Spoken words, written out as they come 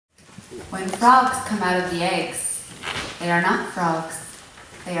When frogs come out of the eggs, they are not frogs,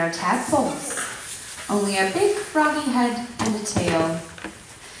 they are tadpoles. Only a big froggy head and a tail.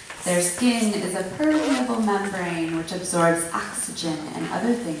 Their skin is a permeable membrane which absorbs oxygen and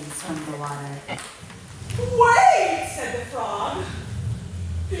other things from the water. Wait, said the frog.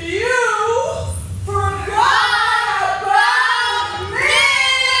 You forgot about me!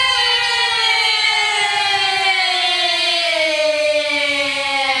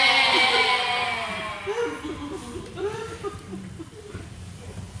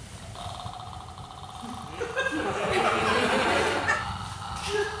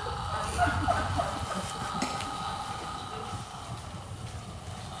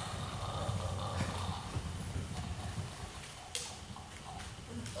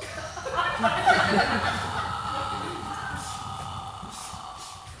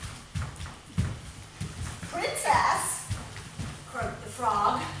 Princess, croaked the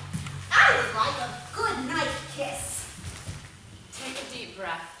frog, I would like a good night kiss. Take a deep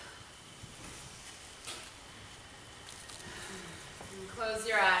breath. And close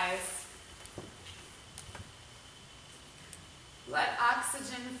your eyes. Let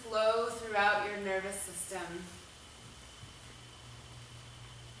oxygen flow throughout your nervous system.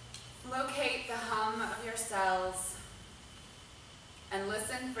 Locate the hum of your cells and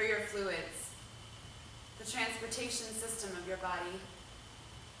listen for your fluids, the transportation system of your body.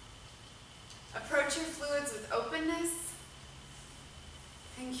 Approach your fluids with openness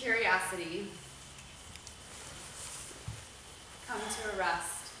and curiosity. Come to a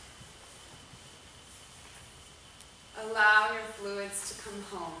rest. Allow your fluids to come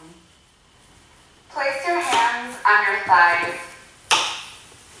home. Place your hands on your thighs.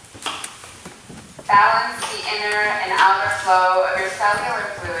 Balance the inner and outer flow of your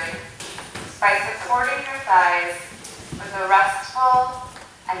cellular fluid by supporting your thighs with a restful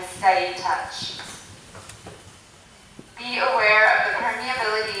and steady touch. Be aware of the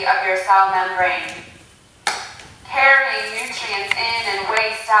permeability of your cell membrane. Carrying nutrients in and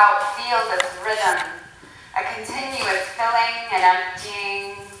waste out, feel this rhythm, a continuous filling and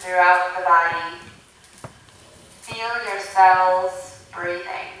emptying throughout the body. Feel your cells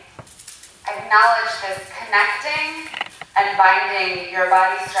breathing. Acknowledge this connecting and binding your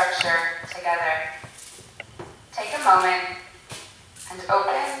body structure together. Take a moment and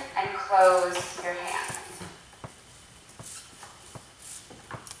open and close your hands.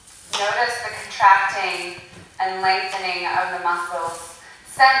 Notice the contracting and lengthening of the muscles.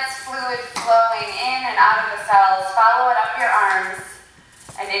 Sense fluid flowing in and out of the cells. Follow it up your arms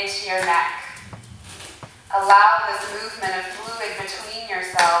and into your neck. Allow this movement of fluid between your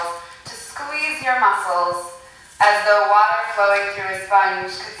cells to squeeze your muscles as though water flowing through a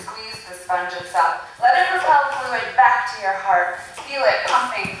sponge could squeeze the sponge itself. Let it propel fluid back to your heart. Feel it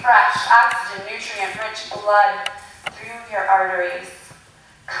pumping fresh, oxygen, nutrient-rich blood through your arteries.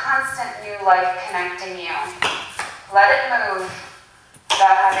 Constant new life connecting you. Let it move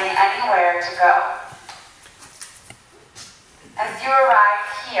without having anywhere to go. As you arrive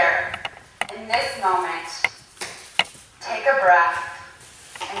here, in this moment, take a breath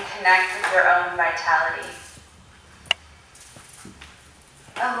and connect with your own vitality.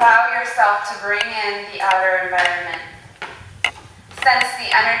 Allow yourself to bring in the outer environment. Sense the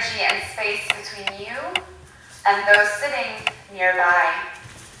energy and space between you and those sitting nearby.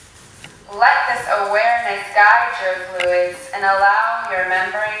 Let this awareness guide your fluids and allow your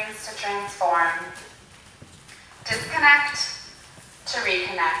membranes to transform. Disconnect to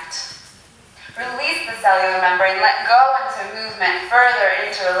reconnect. Release the cellular membrane. Let go into movement, further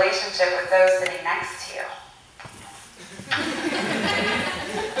into relationship with those sitting next to you.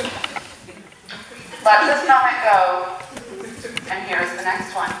 Let this moment go. And here's the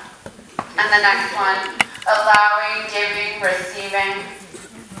next one. And the next one. Allowing, giving, receiving.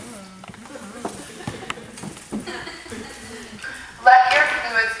 Let your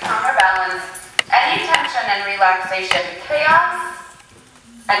fluids counterbalance any tension and relaxation, chaos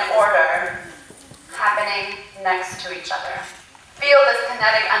and order happening next to each other. Feel this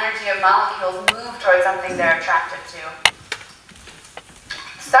kinetic energy of molecules move towards something they're attracted to.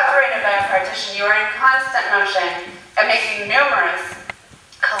 Separated by a partition, you are in constant motion and making numerous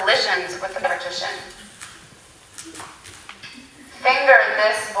collisions with the partition. Finger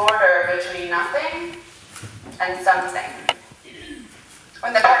this border between nothing and something.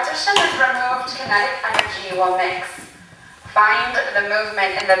 When the partition is removed, kinetic energy will mix. Find the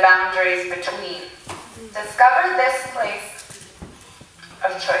movement in the boundaries between. Discover this place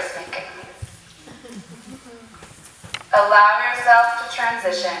of choice making. Allow yourself to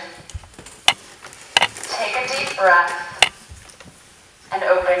transition. Take a deep breath and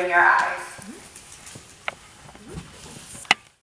open your eyes.